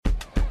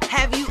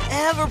Have you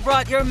ever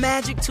brought your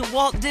magic to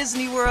Walt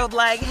Disney World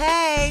like,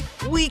 hey,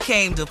 we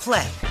came to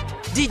play?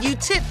 Did you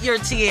tip your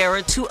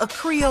tiara to a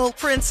Creole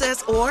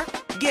princess or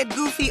get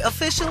goofy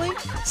officially?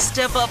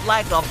 Step up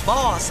like a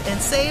boss and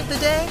save the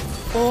day?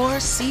 Or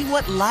see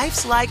what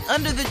life's like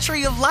under the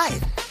tree of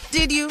life?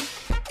 Did you?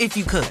 If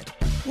you could.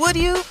 Would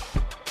you?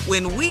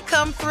 When we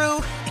come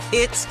through,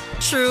 it's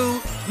true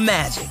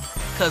magic.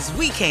 'Cause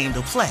we came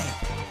to play.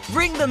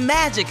 Bring the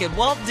magic at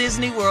Walt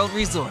Disney World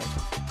Resort.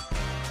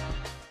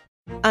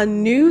 A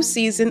new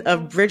season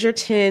of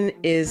Bridgerton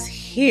is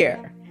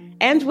here.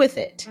 And with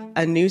it,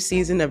 a new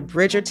season of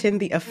Bridgerton,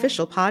 the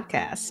official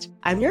podcast.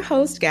 I'm your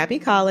host, Gabby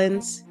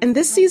Collins, and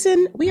this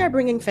season, we are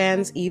bringing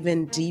fans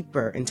even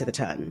deeper into the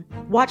ton.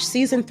 Watch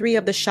season 3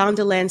 of the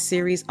Shondaland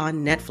series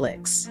on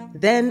Netflix.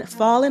 Then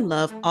fall in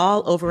love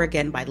all over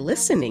again by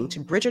listening to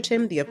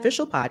Bridgerton, the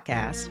official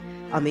podcast,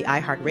 on the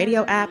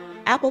iHeartRadio app,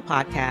 Apple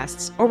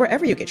Podcasts, or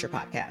wherever you get your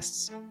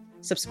podcasts.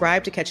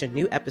 Subscribe to catch a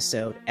new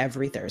episode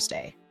every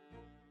Thursday.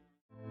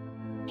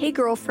 Hey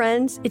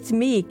girlfriends, it's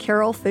me,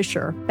 Carol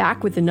Fisher,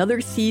 back with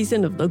another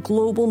season of the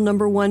global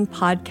 #1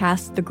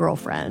 podcast, The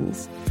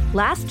Girlfriends.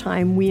 Last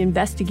time, we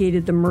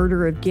investigated the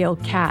murder of Gail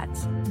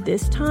Katz.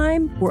 This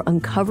time, we're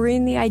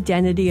uncovering the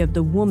identity of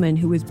the woman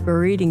who was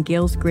buried in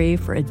Gail's grave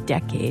for a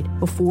decade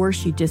before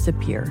she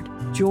disappeared.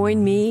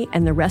 Join me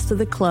and the rest of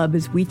the club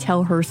as we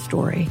tell her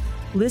story.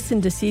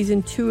 Listen to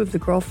Season 2 of The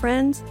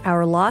Girlfriends,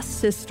 Our Lost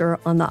Sister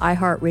on the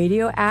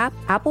iHeartRadio app,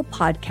 Apple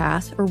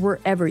Podcasts, or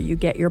wherever you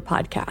get your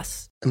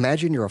podcasts.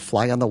 Imagine you're a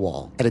fly on the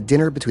wall at a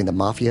dinner between the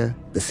mafia,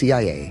 the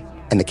CIA,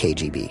 and the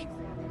KGB.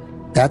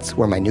 That's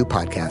where my new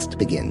podcast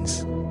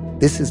begins.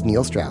 This is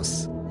Neil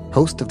Strauss,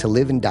 host of To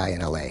Live and Die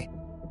in LA,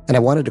 and I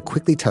wanted to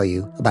quickly tell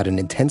you about an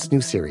intense new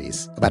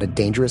series about a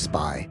dangerous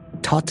spy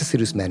taught to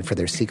seduce men for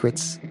their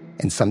secrets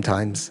and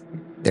sometimes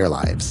their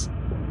lives.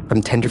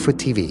 From Tenderfoot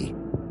TV,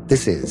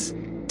 this is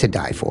To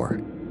Die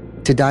For.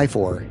 To Die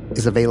For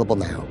is available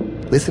now.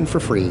 Listen for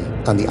free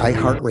on the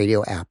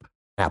iHeartRadio app,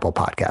 Apple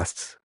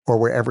Podcasts, or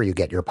wherever you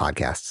get your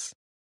podcasts.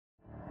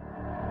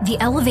 The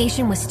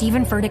Elevation with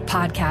Stephen Furtick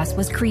podcast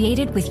was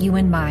created with you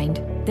in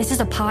mind. This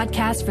is a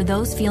podcast for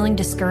those feeling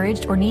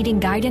discouraged or needing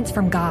guidance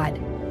from God.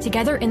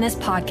 Together in this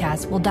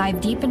podcast, we'll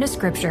dive deep into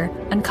Scripture,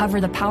 uncover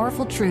the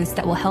powerful truths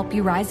that will help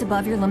you rise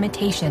above your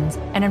limitations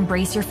and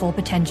embrace your full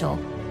potential.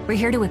 We're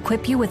here to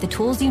equip you with the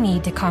tools you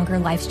need to conquer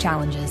life's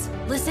challenges.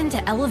 Listen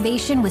to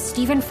Elevation with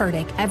Stephen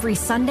Furtick every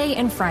Sunday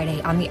and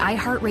Friday on the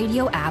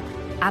iHeartRadio app,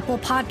 Apple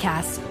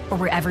Podcasts, or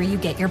wherever you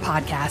get your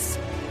podcasts.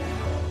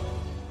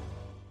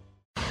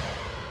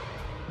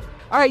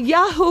 All right,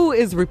 Yahoo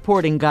is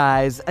reporting,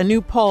 guys, a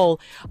new poll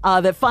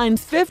that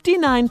finds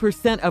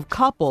 59% of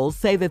couples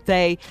say that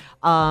they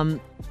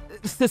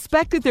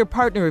suspected their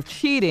partner of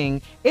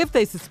cheating. If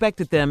they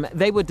suspected them,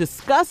 they would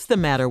discuss the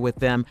matter with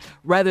them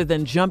rather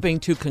than jumping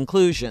to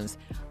conclusions.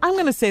 I'm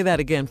going to say that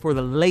again for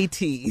the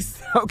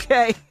ladies,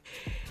 okay?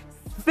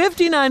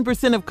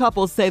 59% of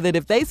couples say that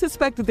if they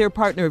suspected their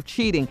partner of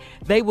cheating,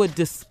 they would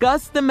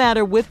discuss the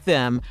matter with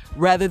them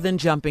rather than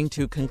jumping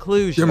to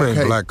conclusions.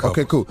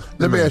 Okay, cool.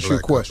 Let me ask you a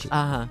question.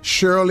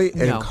 Shirley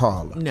and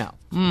Carla. No.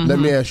 Mm-hmm. Let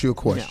me ask you a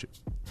question.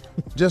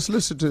 No. Just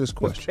listen to this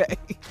question. Okay.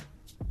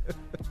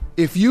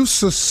 If you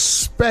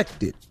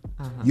suspected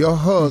your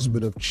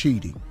husband of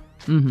cheating,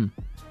 and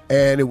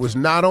it was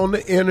not on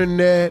the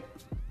internet,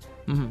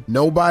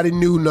 nobody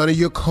knew, none of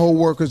your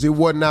coworkers, it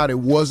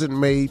wasn't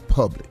made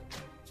public.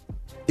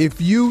 If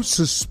you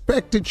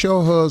suspected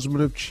your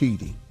husband of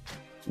cheating,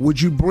 would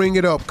you bring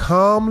it up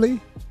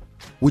calmly?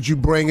 Would you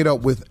bring it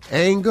up with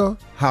anger?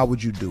 How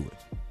would you do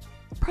it?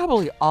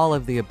 Probably all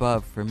of the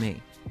above for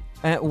me.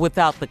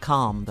 Without the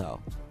calm, though.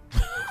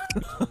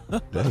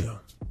 Damn.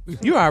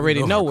 You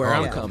already know where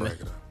I'm coming.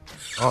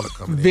 All the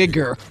coming.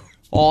 Vigor.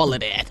 All of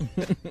that.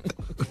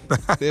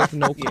 There's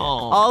no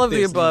calm. All of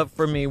the above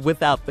for me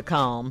without the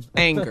calm.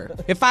 Anger.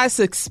 If I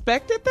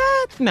suspected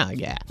that,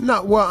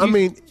 No, well, I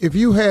mean, if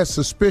you had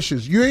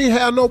suspicions, you ain't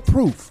have no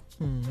proof.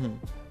 Mm-hmm.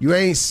 You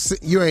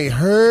ain't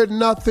heard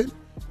nothing.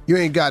 You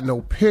ain't got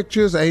no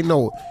pictures. Ain't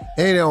on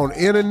the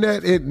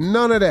internet.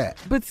 None of that.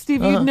 But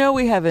Steve, you know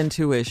we have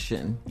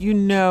intuition.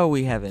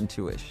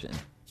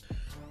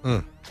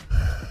 Mm.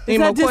 Is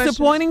that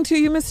disappointing to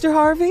you, Mr.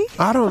 Harvey?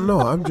 I don't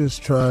know. I'm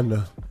just trying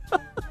to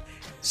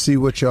see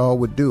what y'all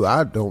would do.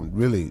 I don't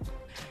really.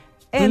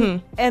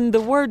 And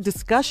the word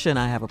discussion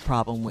I have a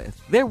problem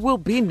with. There will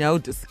be no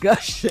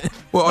discussion.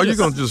 Well, are you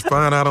going to just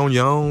find out on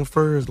your own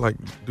first? Like,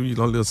 do you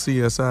a little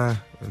CSI?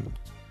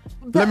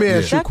 Let me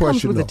ask you a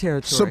question, with the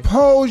territory.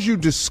 Suppose you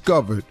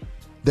discovered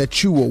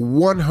that you were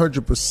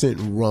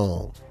 100%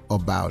 wrong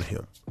about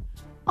him.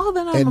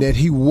 That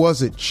he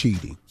wasn't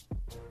cheating.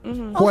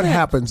 Mm-hmm. What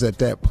happens at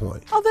that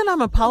point? Oh, then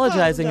I'm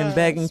apologizing and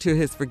begging for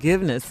his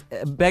forgiveness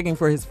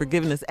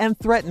and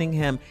threatening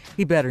him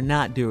he better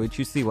not do it.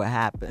 You see what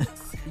happens.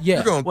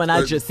 Yeah.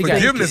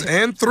 Forgiveness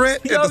and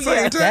threat at the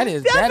same time? That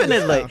is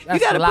definitely. You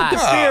got to put the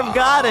fear of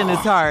God in his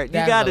heart. You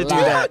got to do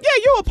that.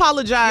 Yeah, you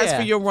apologize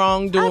for your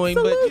wrongdoing.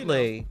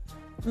 Absolutely.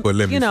 But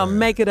let me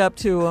make it up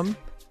to him.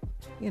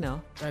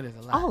 That is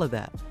a lie. All of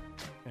that.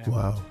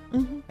 Wow.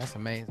 That's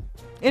amazing.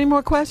 Any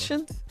more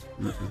questions?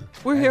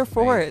 We're here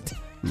for it.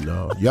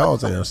 No,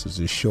 y'all's answers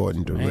is short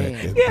and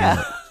direct.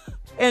 Yeah,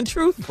 and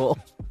truthful.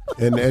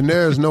 And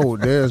there's no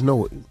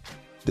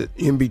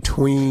in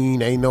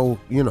between. Ain't no,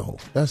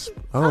 that's,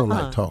 I don't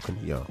like talking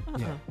to y'all.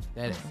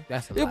 Yeah,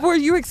 that's a lot. Were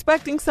you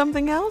expecting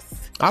something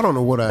else? I don't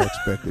know what I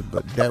expected,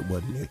 but that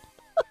wasn't it.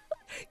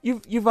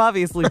 You've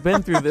obviously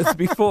been through this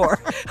before.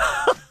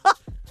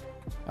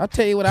 I'll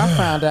tell you what I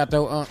found out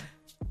though.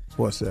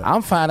 What's that?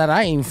 I'm finding out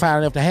I ain't even fine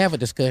enough to have a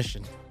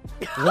discussion.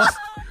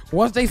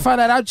 Once they find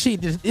out I'm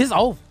cheating, it's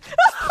over.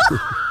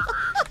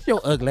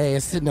 Your ugly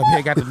ass sitting up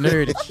here got the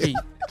nerve to cheat.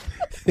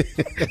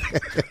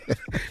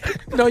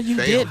 No, you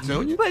didn't.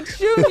 Junior. But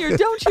Junior,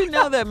 don't you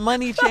know that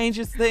money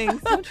changes things?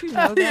 Don't you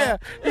know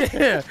that?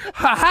 Yeah.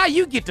 How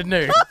you get the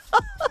nerve?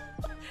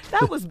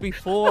 That was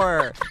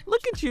before.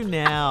 Look at you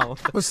now.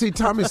 But see,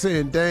 Tommy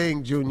saying,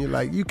 dang, Junior,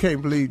 like, you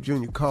can't believe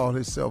Junior called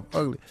himself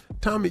ugly.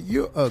 Tommy,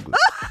 you're ugly.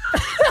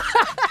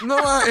 No,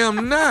 I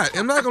am not.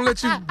 I'm not going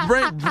to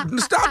let you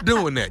stop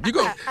doing that. You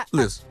go,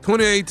 listen,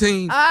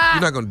 2018, you're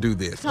not going to do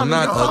this. I'm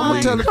not ugly. I'm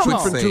going to tell the Come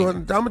truth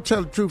I'm going to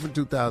tell the truth in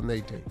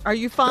 2018. Are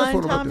you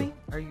fine, Tommy?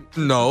 Are you?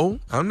 No,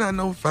 I'm not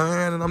no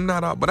fine, and I'm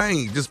not all, but I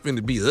ain't just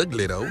finna be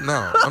ugly, though.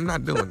 No, I'm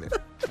not doing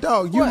that.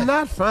 Dog, you're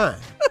not fine.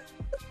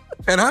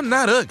 And I'm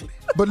not ugly.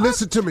 But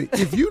listen to me.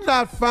 If you're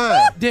not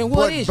fine, then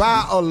what but is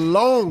by a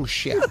long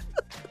shot,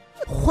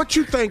 what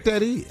you think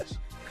that is?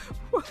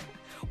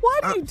 Why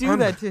do you do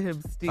that to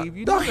him, Steve?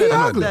 You know Dog, he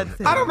ugly. that's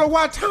him. I don't know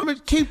why Tommy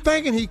keep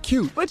thinking he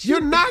cute. But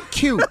you're not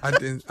cute. I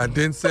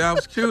didn't say I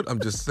was cute. I'm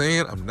just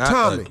saying I'm not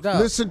Tommy, ugly.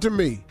 listen to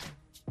me.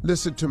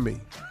 Listen to me.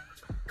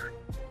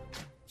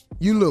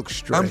 You look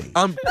strange.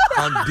 I'm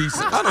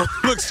decent. I don't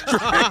look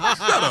strange.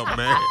 Shut up,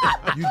 man.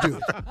 You do.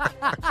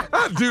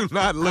 I do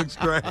not look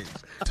strange.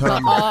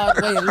 Tommy,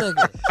 Wait, look.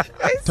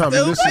 Tommy,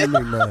 listen to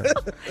me, man.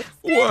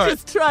 He What?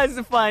 just tries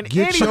to find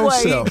Get any way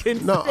he yourself.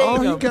 can No, sting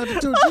all you him. got to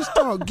do is just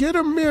talk. Get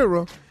a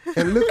mirror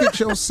and look at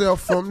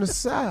yourself from the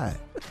side.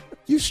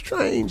 You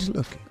strange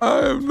looking.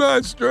 I am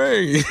not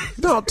strange.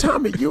 No,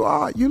 Tommy, you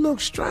are. You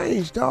look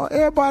strange, dog.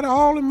 Everybody,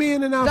 all the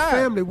men in our Dog.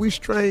 family, we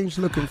strange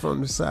looking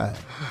from the side.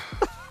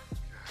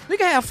 We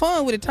can have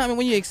fun with it, Tommy,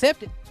 when you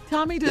accept it.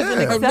 Tommy doesn't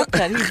Yeah. accept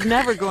that. He's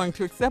never going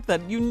to accept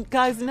that. You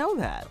guys know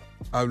that.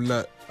 I'm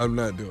not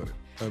doing it.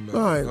 I'm not.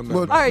 All right, I'm not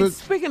well, doing All right, but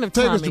speaking of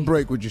take Tommy. us to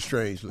break with your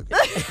strange looking.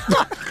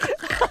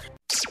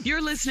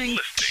 You're listening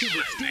to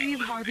the Steve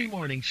Harvey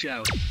Morning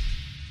Show.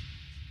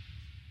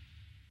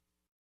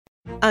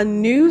 A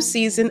new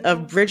season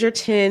of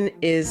Bridgerton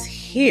is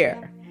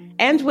here.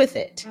 And with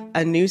it,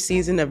 a new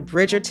season of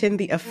Bridgerton,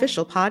 the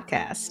official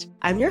podcast.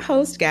 I'm your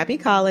host, Gabby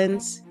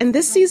Collins, and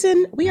this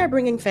season, we are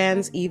bringing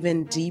fans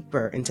even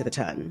deeper into the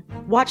ton.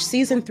 Watch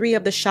season 3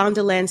 of the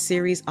Shondaland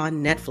series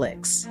on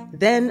Netflix.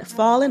 Then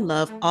fall in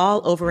love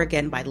all over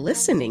again by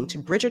listening to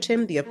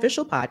Bridgerton, the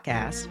official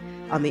podcast,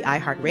 on the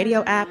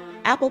iHeartRadio app,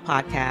 Apple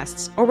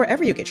Podcasts, or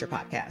wherever you get your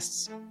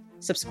podcasts.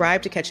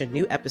 Subscribe to catch a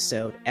new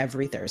episode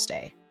every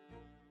Thursday.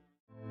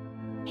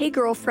 Hey,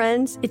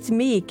 girlfriends, it's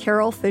me,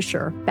 Carol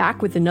Fisher,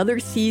 back with another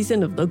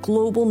season of the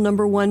global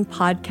 #1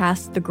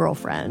 podcast, The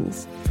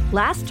Girlfriends.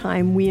 Last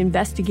time, we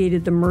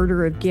investigated the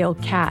murder of Gail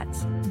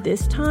Katz.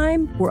 This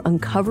time, we're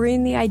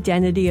uncovering the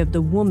identity of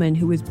the woman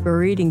who was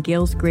buried in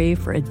Gail's grave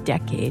for a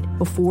decade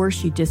before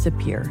she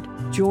disappeared.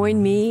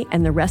 Join me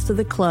and the rest of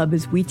the club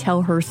as we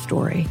tell her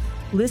story.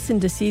 Listen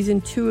to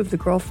Season 2 of The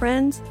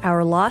Girlfriends,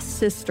 Our Lost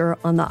Sister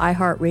on the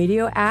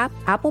iHeartRadio app,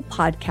 Apple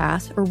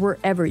Podcasts, or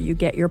wherever you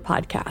get your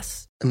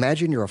podcasts.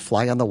 Imagine you're a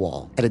fly on the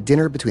wall at a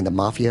dinner between the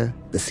mafia,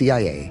 the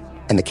CIA,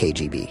 and the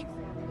KGB.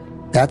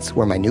 That's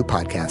where my new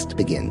podcast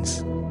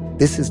begins.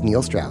 This is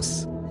Neil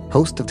Strauss,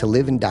 host of To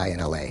Live and Die in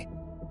LA.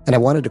 And I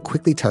wanted to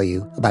quickly tell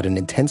you about an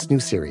intense new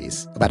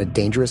series about a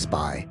dangerous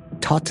spy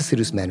taught to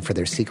seduce men for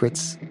their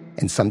secrets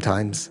and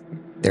sometimes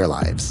their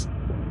lives.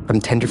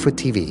 From Tenderfoot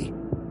TV,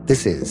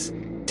 this is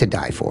To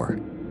Die For.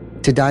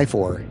 To Die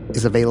For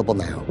is available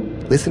now.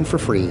 Listen for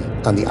free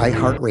on the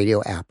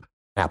iHeartRadio app,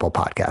 Apple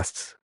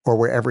Podcasts, or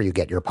wherever you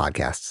get your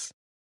podcasts.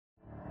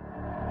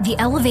 The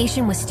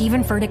Elevation with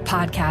Stephen Furtick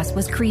podcast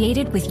was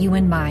created with you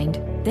in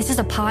mind. This is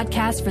a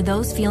podcast for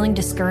those feeling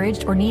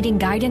discouraged or needing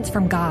guidance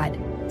from God.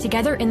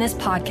 Together in this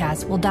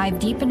podcast, we'll dive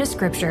deep into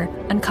scripture,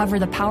 uncover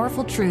the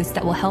powerful truths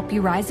that will help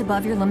you rise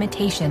above your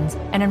limitations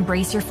and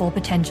embrace your full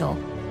potential.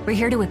 We're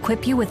here to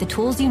equip you with the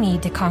tools you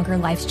need to conquer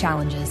life's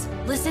challenges.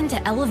 Listen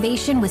to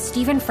Elevation with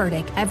Stephen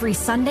Furtick every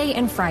Sunday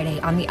and Friday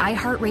on the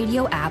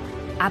iHeartRadio app,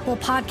 Apple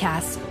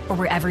Podcasts, or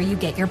wherever you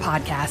get your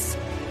podcasts.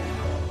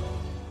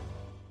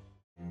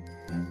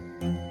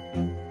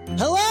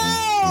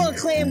 Hello,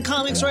 acclaimed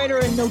comics writer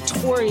and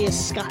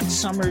notorious Scott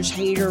Summers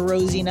hater,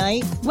 Rosie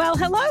Knight. Well,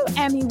 hello,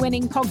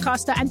 Emmy-winning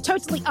podcaster and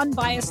totally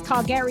unbiased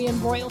Targaryen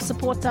royal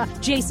supporter,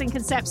 Jason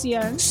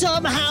Concepcion.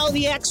 Somehow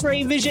the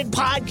X-Ray Vision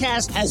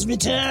podcast has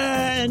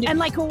returned. And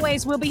like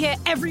always, we'll be here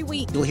every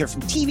week. You'll hear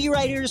from TV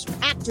writers,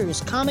 actors,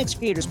 comics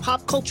creators,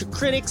 pop culture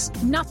critics.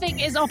 Nothing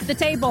is off the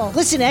table.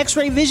 Listen to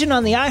X-Ray Vision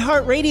on the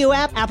iHeartRadio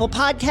app, Apple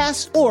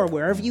Podcasts, or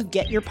wherever you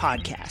get your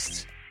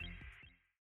podcasts.